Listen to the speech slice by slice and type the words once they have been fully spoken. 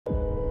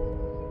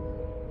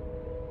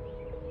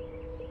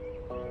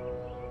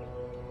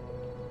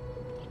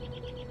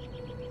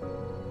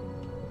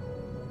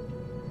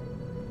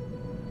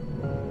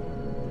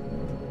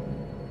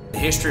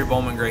history of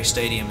Bowman Gray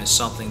Stadium is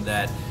something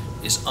that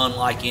is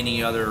unlike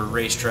any other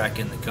racetrack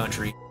in the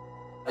country.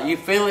 You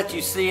feel it,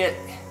 you see it,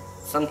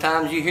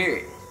 sometimes you hear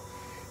it.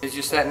 Because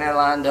you're sitting there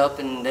lined up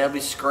and they'll be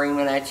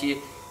screaming at you,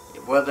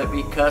 whether it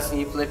be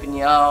cussing you, flipping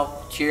you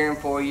off, cheering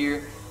for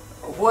you,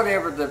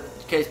 whatever the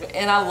case may be,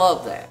 and I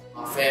love that.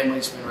 My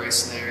family's been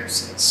racing there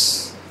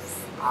since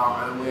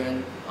I don't know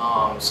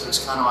when, so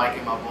it's kind of like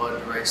in my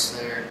blood to race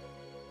there.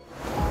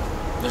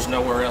 There's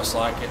nowhere else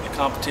like it. The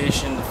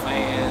competition, the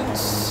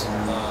fans,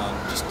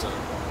 just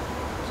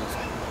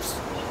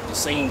the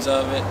scenes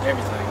of it,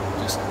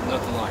 everything, just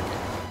nothing like it.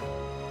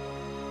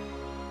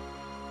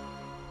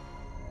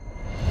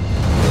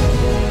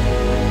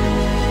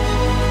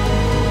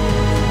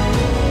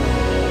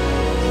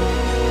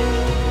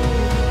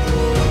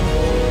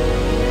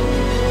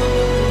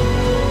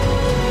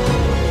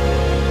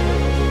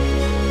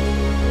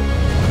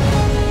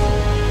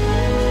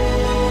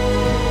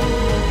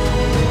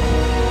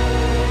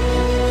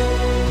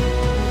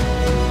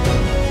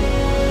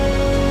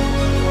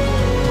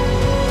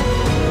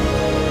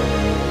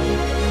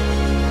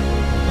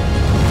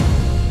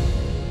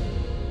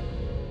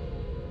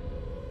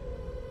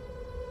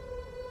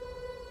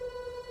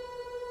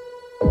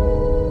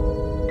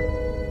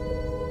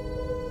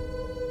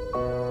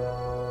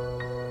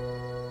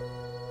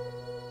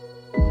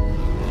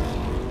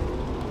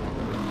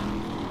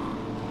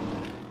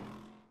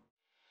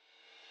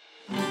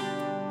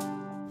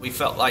 We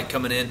felt like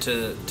coming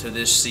into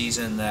this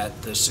season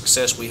that the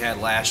success we had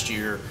last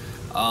year,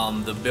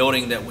 the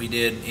building that we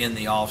did in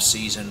the off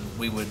season,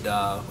 we'd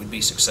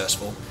be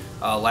successful.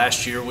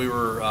 Last year we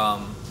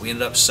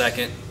ended up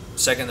second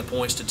the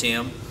points to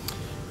Tim.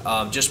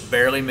 Just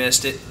barely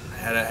missed it.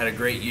 Had a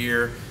great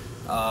year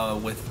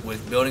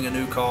with building a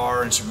new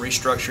car and some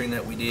restructuring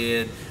that we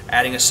did,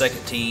 adding a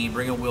second team,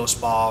 bringing Will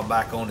Spa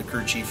back on to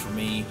crew chief for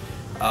me.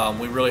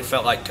 We really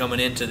felt like coming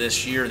into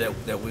this year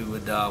that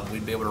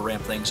we'd be able to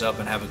ramp things up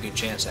and have a good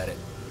chance at it.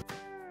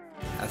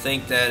 I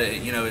think that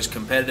as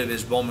competitive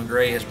as Bowman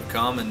Gray has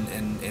become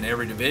in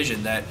every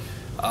division, that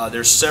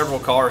there's several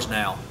cars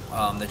now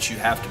that you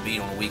have to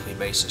beat on a weekly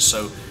basis.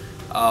 So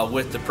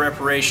with the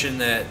preparation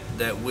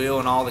that Will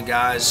and all the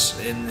guys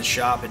in the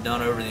shop had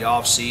done over the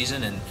off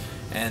season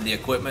and the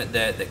equipment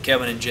that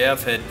Kevin and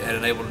Jeff had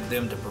enabled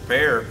them to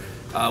prepare,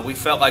 we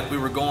felt like we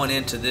were going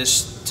into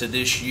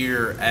this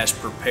year as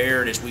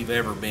prepared as we've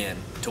ever been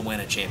to win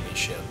a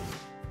championship.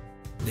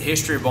 The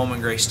history of Bowman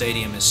Gray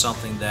Stadium is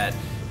something that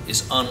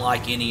is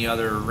unlike any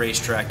other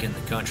racetrack in the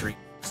country.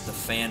 It's the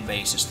fan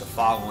base, it's the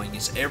following,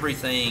 it's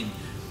everything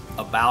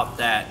about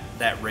that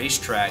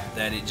racetrack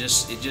that it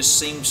just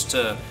seems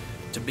to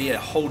be a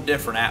whole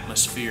different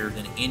atmosphere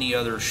than any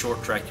other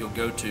short track you'll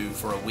go to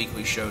for a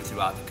weekly show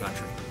throughout the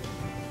country.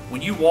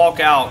 When you walk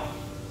out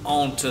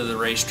onto the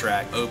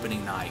racetrack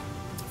opening night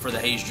for the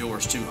Hayes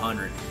Jewelers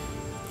 200,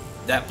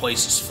 that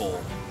place is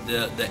full.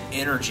 The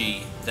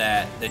energy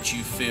that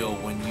you feel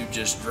when you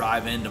just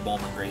drive into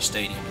Bowman Gray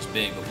Stadium is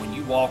big, but when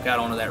you walk out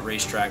onto that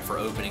racetrack for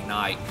opening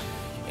night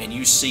and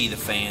you see the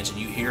fans and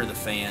you hear the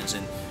fans,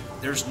 and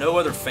there's no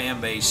other fan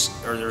base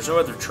or there's no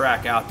other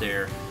track out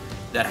there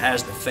that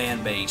has the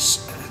fan base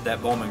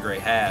that Bowman Gray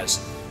has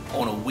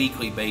on a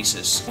weekly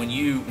basis. When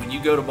you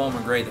go to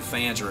Bowman Gray, the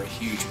fans are a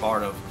huge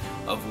part of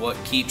what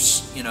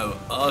keeps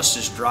us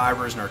as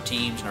drivers and our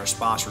teams and our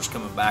sponsors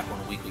coming back on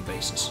a weekly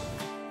basis.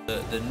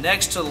 The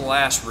next to the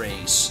last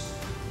race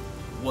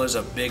was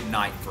a big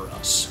night for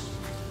us.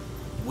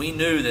 We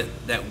knew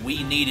that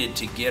we needed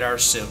to get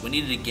ourselves, we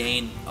needed to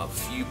gain a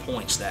few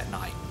points that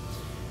night.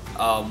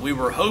 We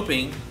were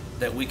hoping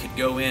that we could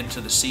go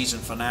into the season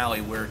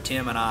finale where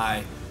Tim and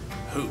I,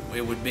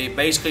 it would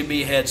basically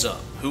be heads up.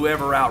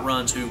 Whoever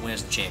outruns who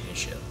wins the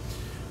championship.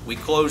 We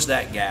closed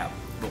that gap,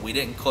 but we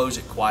didn't close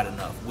it quite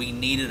enough. We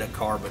needed a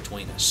car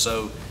between us.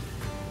 So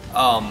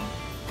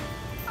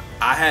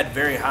I had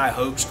very high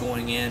hopes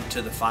going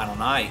into the final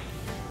night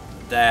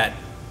that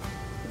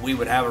we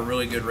would have a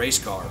really good race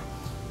car.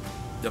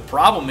 The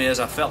problem is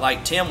I felt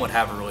like Tim would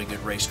have a really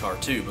good race car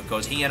too,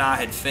 because he and I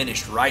had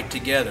finished right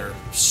together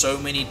so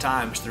many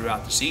times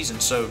throughout the season.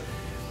 So,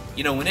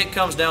 when it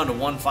comes down to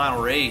one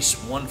final race,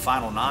 one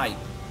final night,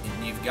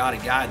 and you've got a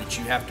guy that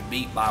you have to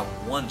beat by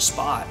one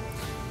spot,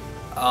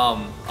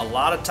 a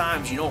lot of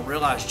times you don't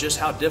realize just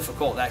how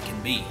difficult that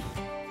can be.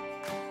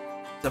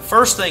 The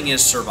first thing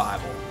is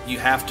survival. You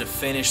have to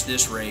finish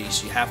this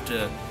race. You have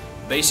to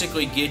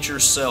basically get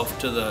yourself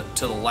to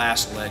the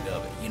last leg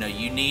of it.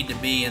 You need to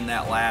be in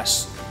that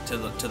last to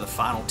the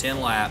final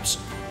 10 laps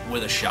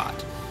with a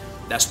shot.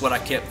 That's what I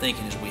kept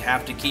thinking, is we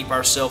have to keep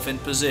ourselves in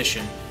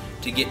position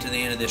to get to the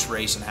end of this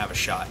race and have a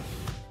shot.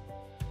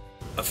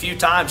 A few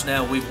times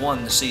now we've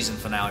won the season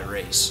finale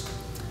race,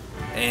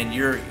 and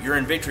you're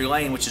in victory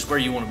lane, which is where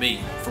you want to be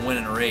for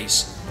winning a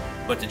race,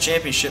 but the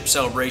championship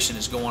celebration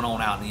is going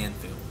on out in the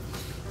infield.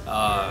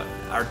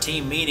 Our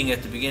team meeting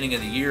at the beginning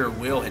of the year,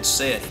 Will had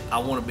said, I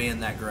want to be in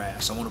that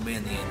grass, I want to be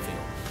in the infield.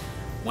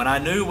 When I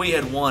knew we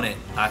had won it,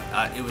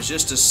 it was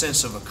just a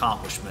sense of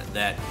accomplishment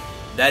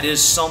that is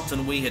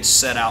something we had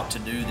set out to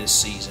do this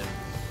season.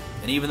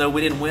 And even though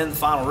we didn't win the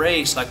final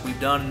race like we've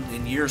done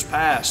in years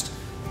past,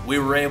 we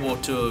were able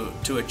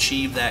to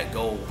achieve that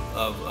goal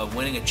of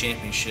winning a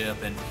championship.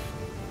 And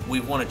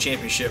we've won a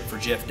championship for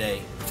Jeff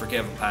Day, for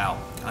Kevin Powell.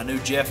 I knew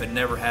Jeff had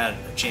never had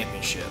a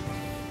championship.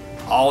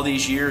 All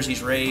these years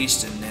he's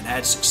raced and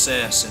had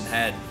success and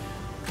had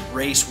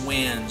race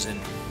wins and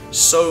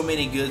so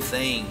many good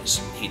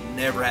things. He'd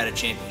never had a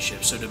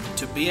championship. So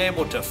to be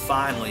able to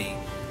finally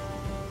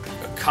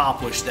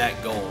accomplish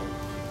that goal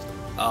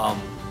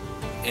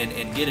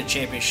and get a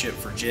championship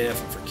for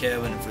Jeff and for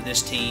Kevin and for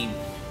this team,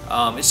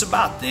 it's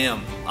about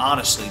them,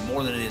 honestly,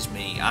 more than it is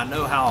me. I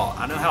know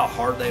how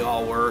hard they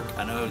all work.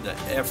 I know the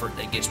effort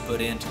that gets put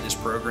into this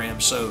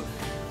program. So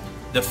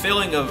the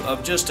feeling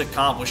of just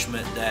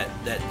accomplishment that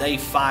they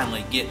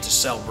finally get to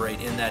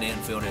celebrate in that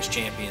infield as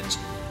champions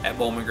at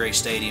Bowman Gray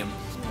Stadium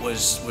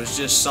was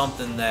just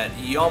something that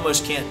you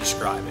almost can't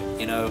describe it.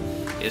 You know,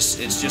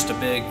 it's just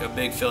a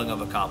big feeling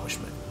of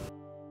accomplishment.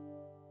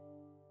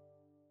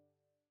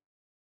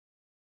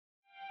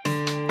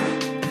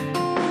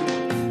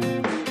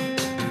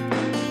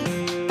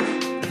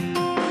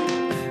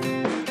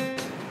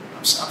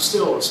 I'm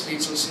still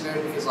speechless, you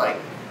know, because like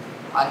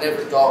I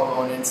never thought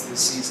going into the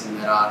season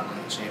that I'd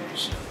win the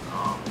championship.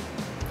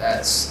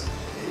 That's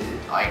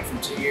like from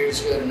 2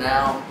 years ago to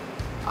now,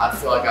 I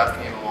feel like I've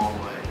came a long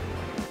way.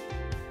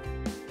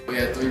 We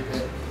had 3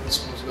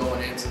 principles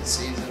going into the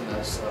season.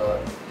 That's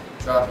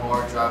drive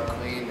hard, drive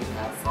clean, and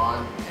have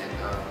fun,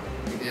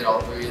 and we did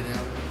all 3 of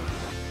them.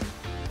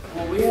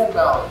 Well, we had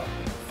about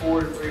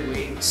 4 to 3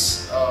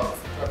 weeks of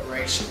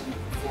preparation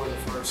for the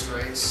first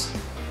race,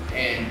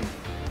 and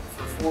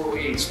for 4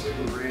 weeks we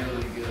were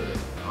really good.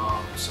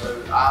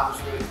 So I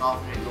was really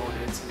confident going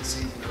into the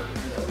season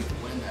opener that we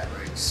could win that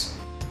race.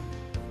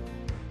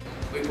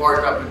 We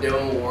partnered up with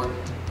Dylan Ward.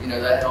 You know,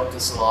 that helped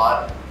us a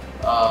lot.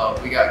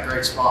 We got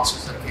great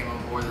sponsors that came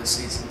on board this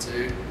season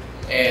too.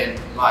 And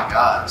my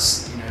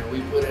guys, you know,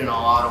 we put in a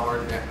lot of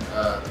work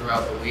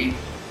throughout the week.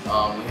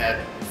 We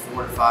had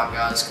 4 to 5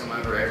 guys come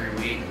over every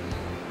week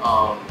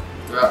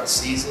throughout the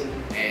season,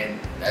 and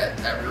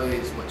that really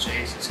is what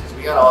changed us, because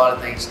we got a lot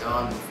of things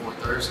done before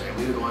Thursday.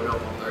 We would load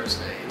up on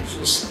Thursday. It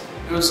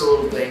was the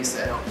little things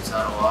that helped us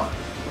out a lot.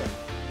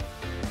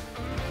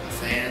 The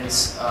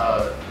fans,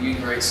 you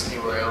can race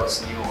anywhere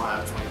else and you won't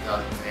have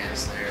 20,000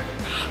 fans there.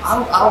 I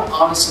don't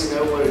honestly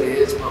know what it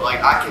is, but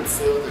like I can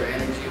feel their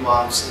energy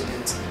while I'm sitting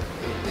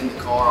in the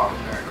car on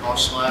their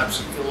caution laps.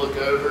 You can look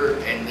over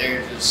and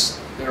they're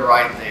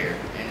right there,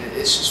 and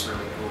it's just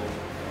really cool.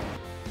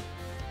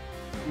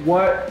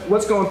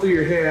 What's going through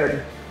your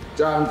head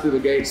driving through the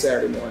gate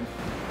Saturday morning?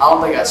 I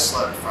don't think I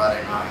slept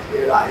Friday night.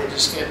 It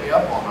just kept me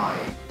up all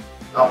night.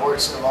 I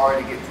worked so hard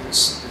to get to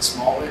this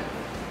moment,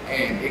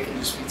 and it can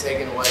just be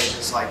taken away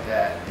just like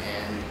that.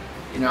 And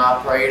you know,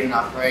 I prayed and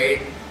I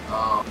prayed. It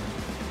was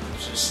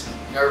just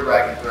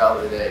nerve-wracking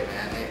throughout the day,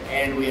 man.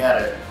 And we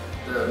had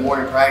the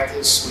morning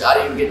practice. I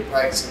didn't even get to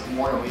practice in the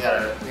morning. We had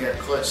a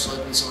clutch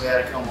slipping, so we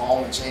had to come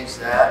home and change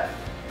that.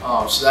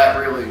 So that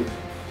really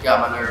got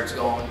my nerves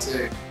going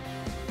too.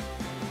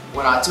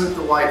 When I took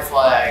the white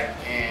flag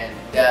and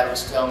Dad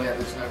was telling me that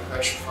there's no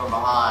pressure from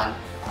behind,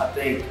 I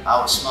think I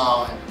was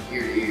smiling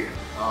ear to ear.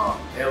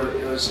 It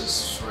was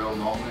just a surreal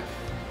moment.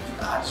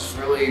 I just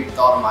really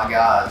thought of my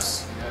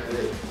guys. You know,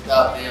 that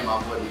without them,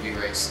 I wouldn't be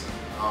racing.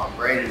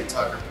 Braden and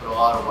Tucker put a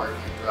lot of work in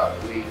throughout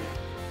the week.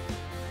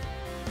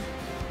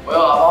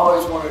 Well, I've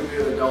always wanted to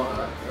do a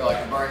donut, or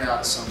like a burnout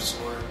of some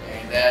sort,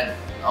 and Dad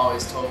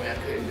always told me I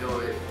couldn't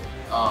do it.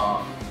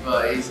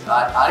 But I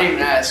didn't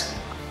even ask him.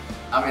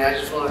 I mean, I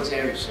just won a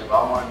championship.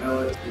 I want to do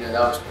it. You know,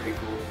 that was pretty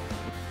cool.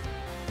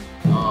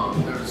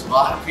 There was a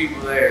lot of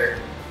people there.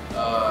 You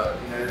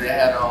know, they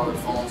had all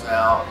their phones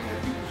out. You know,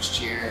 people just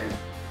cheering.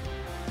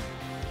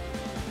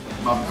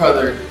 My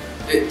brother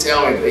didn't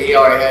tell me, but he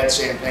already had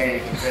champagne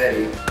and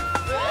confetti.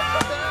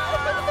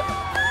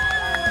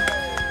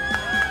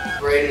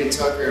 Braden and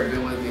Tucker have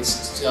been with me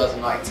since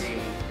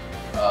 2019.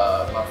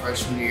 My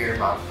freshman year,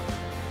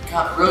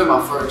 really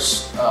my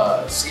first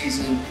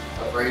season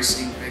of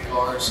racing big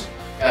cars.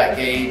 Got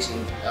Gage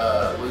and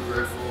Luke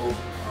Riffle,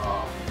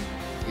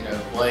 you know,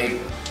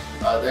 Blake.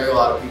 There are a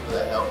lot of people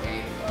that helped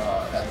me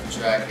at the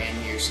track and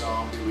here, so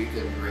we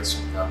couldn't be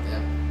racing without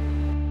them.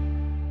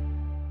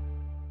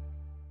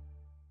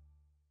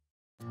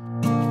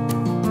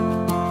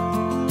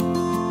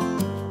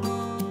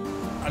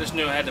 I just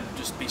knew I had to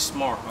just be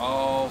smart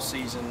all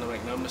season to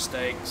make no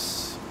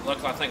mistakes.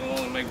 Luckily, I think I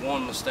only made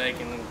 1 mistake,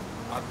 and then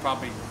I'd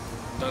probably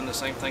done the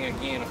same thing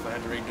again if I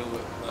had to redo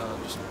it.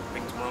 Just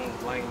picked the wrong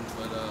lanes,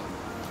 but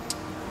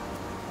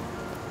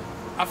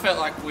I felt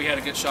like we had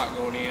a good shot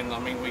going in. I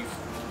mean,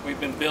 we've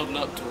been building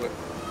up to it,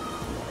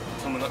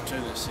 coming up to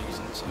this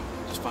season, so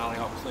it just finally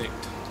all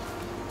clicked.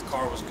 The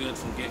car was good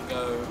from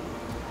get-go.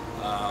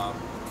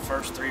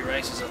 First 3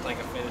 races, I think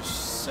I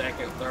finished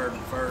 2nd, 3rd,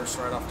 and 1st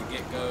right off the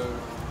get-go.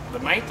 The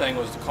main thing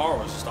was the car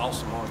was just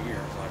awesome all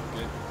year. Like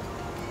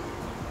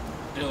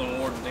Dylan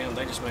Ward and them,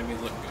 they just made me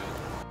look good.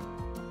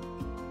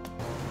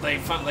 They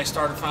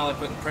started finally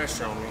putting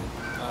pressure on me.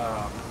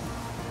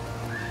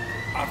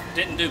 I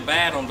didn't do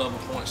bad on double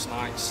points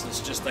nights.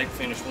 It's just they'd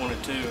finish 1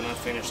 and 2, and I'd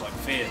finish like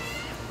 5th.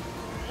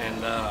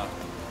 And I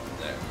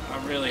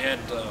really had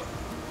to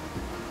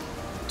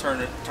turn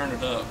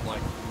it up,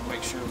 like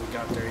make sure we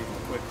got there even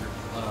quicker.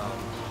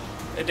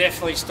 It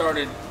definitely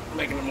started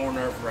making it more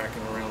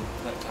nerve-wracking around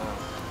that time.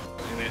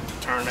 And it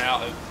turned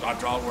out I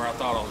drawed where I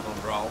thought I was going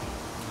to draw,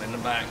 in the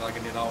back like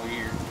I did all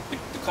year.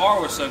 The car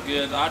was so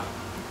good, I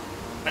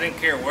didn't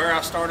care where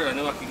I started. I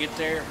knew I could get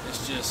there.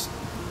 It's just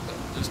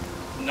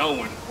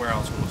knowing where I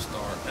was going to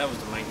start. That was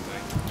the main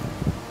thing.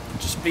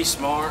 Just be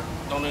smart.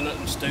 Don't do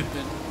nothing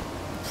stupid.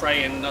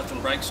 Praying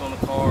nothing breaks on the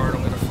car.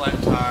 Don't get a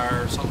flat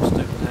tire. Something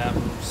stupid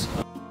happens.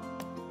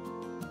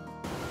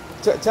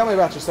 Tell me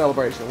about your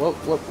celebration.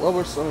 What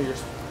were some of your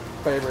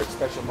favorite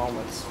special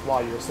moments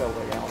while you were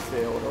celebrating out on the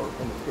field or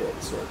in the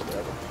pits or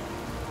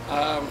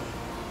whatever?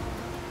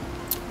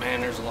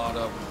 Man, there's a lot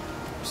of them.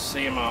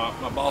 Seeing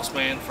my boss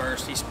man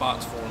first, he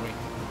spots for me.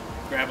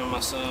 Grabbing my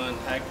son,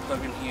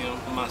 hugging him.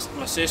 My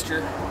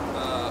sister,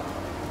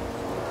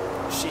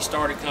 she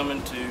started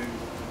coming to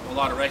a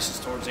lot of races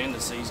towards the end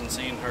of the season,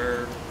 seeing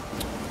her.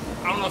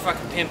 I don't know if I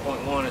can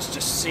pinpoint one. It's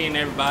just seeing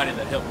everybody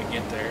that helped me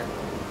get there.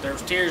 There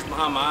was tears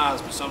behind my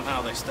eyes, but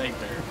somehow they stayed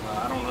there.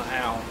 I don't know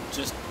how.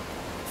 Just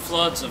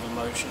floods of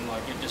emotion.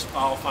 Like it just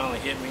all finally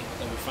hit me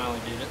that we finally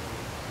did it.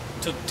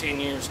 It took 10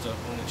 years to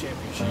win the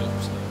championship,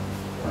 so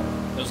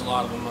there's a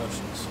lot of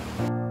emotions.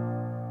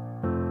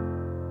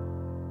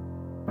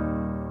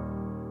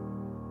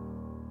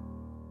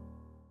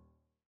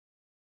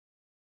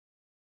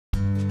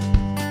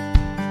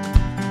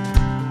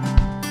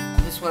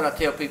 This is what I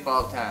tell people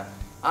all the time.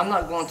 I'm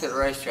not going to the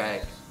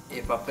racetrack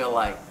if I feel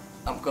like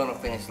I'm going to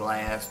finish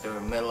last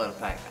or middle of the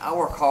pack. I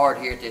work hard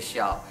here at this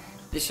shop.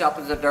 This shop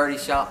is a dirty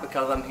shop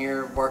because I'm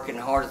here working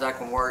as hard as I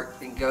can work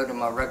and go to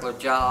my regular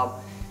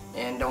job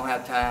and don't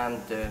have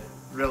time to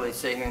really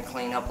sit here and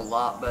clean up a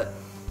lot. But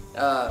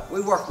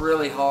we work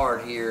really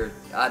hard here.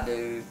 I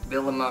do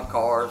building my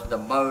cars, the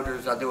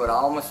motors, I do it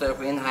all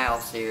myself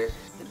in-house here.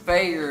 The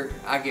failure,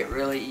 I get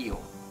really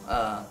ill.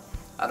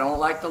 I don't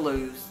like to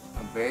lose.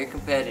 I'm very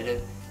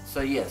competitive.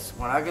 So yes,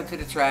 when I go to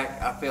the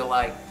track, I feel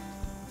like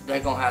they're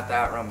going to have to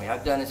outrun me.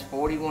 I've done this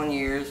 41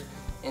 years,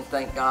 and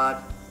thank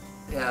God,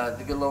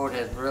 the good Lord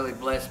has really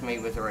blessed me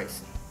with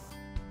racing.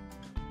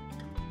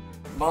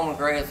 Bowman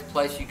Gray is a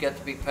place you get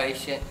to be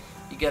patient,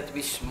 you get to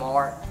be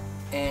smart,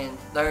 and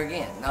there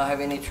again, not have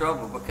any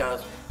trouble,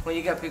 because when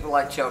you got people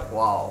like Chuck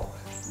Wall,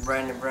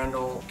 Brandon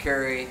Brindle,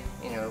 Curry,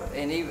 you know,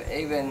 and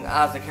even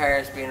Isaac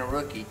Harris being a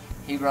rookie,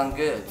 he run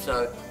good.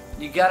 So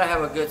you got to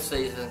have a good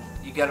season,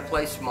 you got to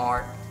play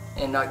smart,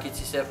 and not get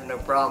yourself into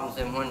problems.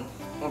 And when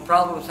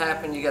problems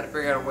happen, you got to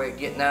figure out a way of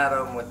getting out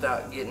of them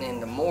without getting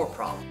into more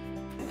problems.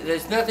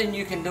 There's nothing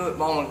you can do at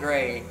Bowman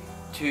Gray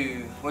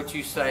to, what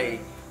you say,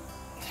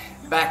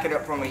 back it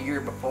up from a year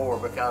before,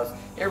 because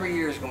every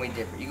year is going to be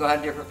different. You're going to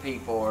have different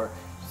people, or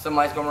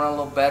somebody's going to run a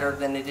little better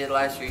than they did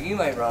last year. You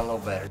may run a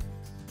little better.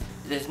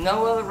 There's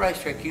no other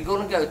racetrack you're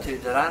going to go to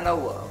that I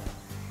know of,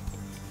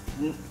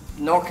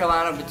 North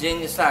Carolina,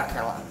 Virginia, South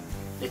Carolina,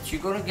 that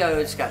you're going to go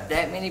that's got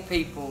that many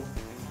people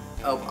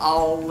of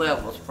all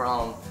levels,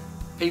 from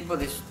people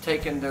that's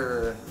taking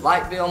their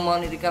light bill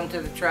money to come to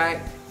the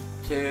track,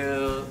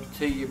 to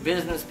your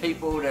business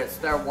people that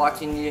start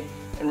watching you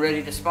and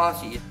ready to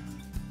sponsor you.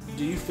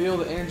 Do you feel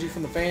the energy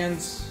from the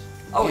fans?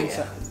 Oh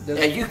yeah.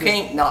 Yeah, you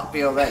can't not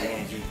feel that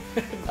energy.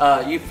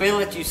 You feel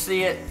it, you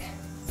see it,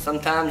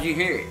 sometimes you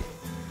hear it.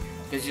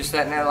 Because you're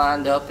sitting there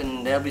lined up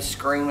and they'll be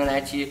screaming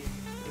at you,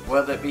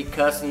 whether it be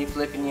cussing you,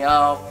 flipping you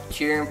off,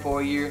 cheering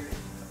for you,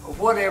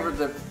 whatever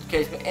the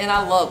case. And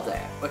I love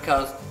that,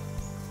 because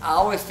I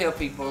always tell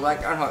people,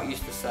 like Earnhardt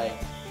used to say,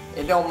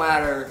 it don't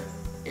matter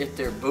if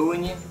they're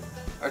booing you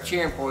or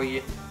cheering for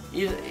you.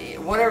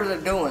 Whatever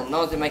they're doing, as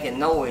long as they're making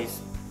noise,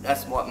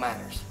 that's what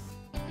matters.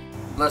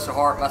 Bless her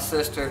heart, my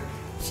sister,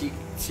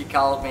 she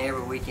calls me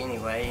every week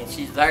anyway, and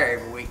she's there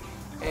every week.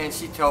 And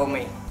she told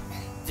me,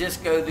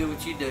 just go do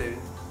what you do.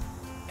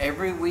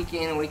 Every week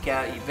in and week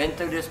out, you've been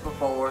through this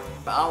before,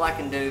 but all I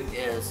can do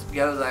is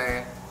go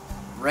there,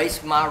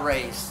 race my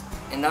race.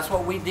 And that's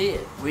what we did.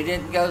 We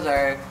didn't go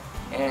there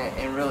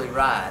and really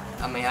ride.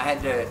 I mean, I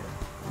had to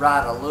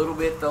ride a little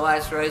bit the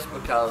last race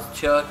because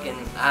Chuck and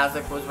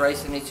Isaac was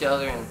racing each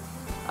other, and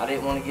I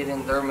didn't want to get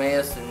in their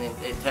mess and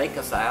it'd take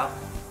us out.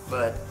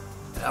 But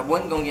I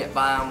wasn't going to get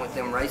by them with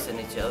them racing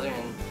each other,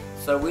 and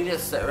so we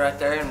just sat right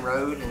there and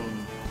rode,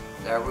 and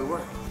there we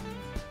were.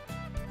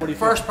 The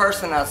first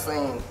person I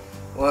seen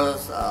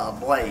was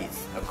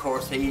Blaze. Of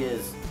course, he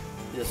is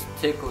just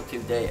tickled to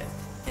death,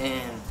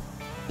 and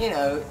you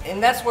know,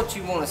 and that's what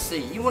you want to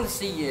see. You want to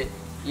see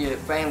your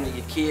family,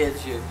 your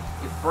kids, your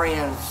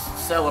friends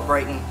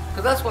celebrating,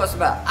 because that's what it's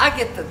about. I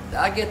get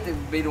to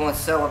be the one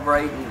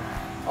celebrating.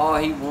 Oh,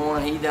 he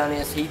won, he done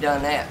this, he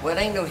done that. Well,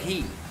 it ain't no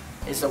he,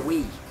 it's a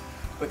we,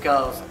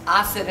 because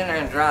I sit in there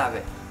and drive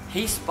it.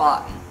 He's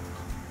spotting.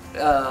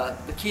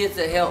 The kids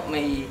that help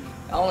me,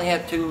 I only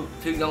have two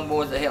young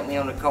boys that help me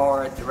on the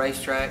car at the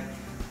racetrack.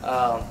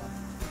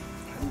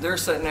 They're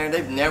sitting there,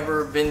 they've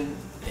never been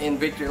in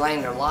victory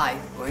lane their life.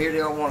 Well, here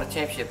they all won a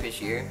championship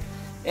this year.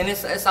 And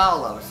it's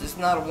all of us. It's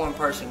not a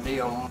one-person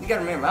deal. You got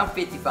to remember, I'm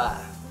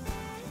 55.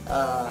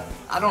 I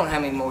don't know how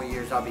many more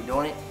years I'll be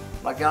doing it.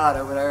 My God,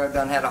 over there, I've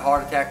done had a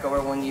heart attack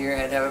over 1 year,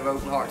 had to have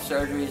open heart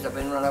surgeries, I've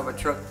been run over a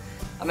truck.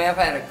 I mean, I've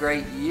had a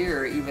great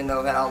year, even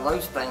though I've had all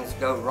those things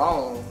go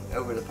wrong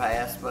over the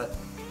past. But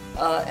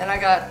and I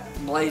got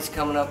Blaze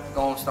coming up,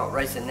 going to start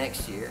racing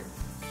next year,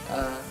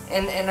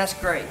 and that's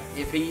great.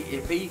 If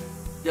he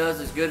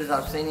does as good as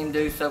I've seen him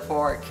do so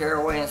far at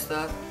Caraway and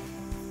stuff,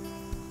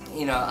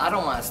 you know, I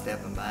don't mind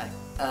stepping back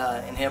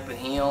and helping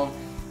him,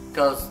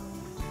 because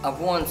I've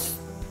won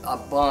a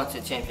bunch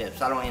of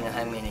championships. I don't even know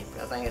how many.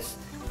 I think it's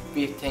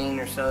 15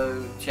 or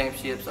so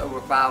championships, over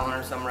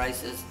 500 some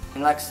races.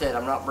 And like I said,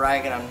 I'm not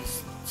bragging, I'm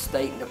just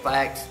stating the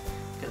facts,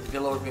 because the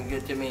good Lord's been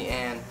good to me,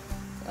 and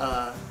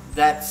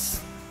that's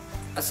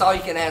all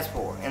you can ask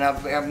for. And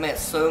I've met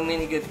so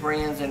many good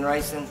friends in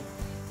racing,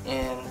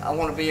 and I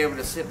want to be able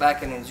to sit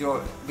back and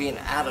enjoy being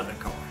out of the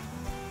car.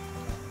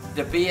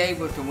 To be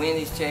able to win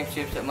these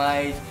championships at my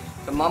age,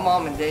 because my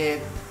mom and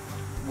dad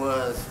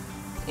was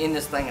in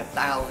this thing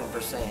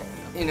 1,000%.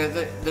 You know,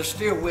 they're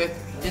still with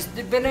me. Just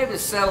being able to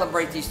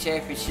celebrate these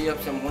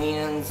championships and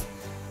wins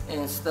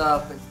and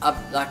stuff.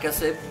 Like I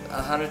said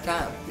 100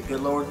 times, the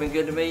good Lord's been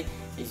good to me.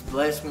 He's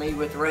blessed me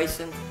with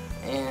racing,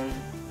 and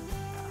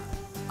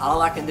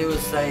all I can do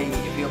is say,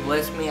 if He'll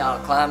bless me, I'll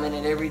climb in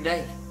it every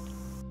day.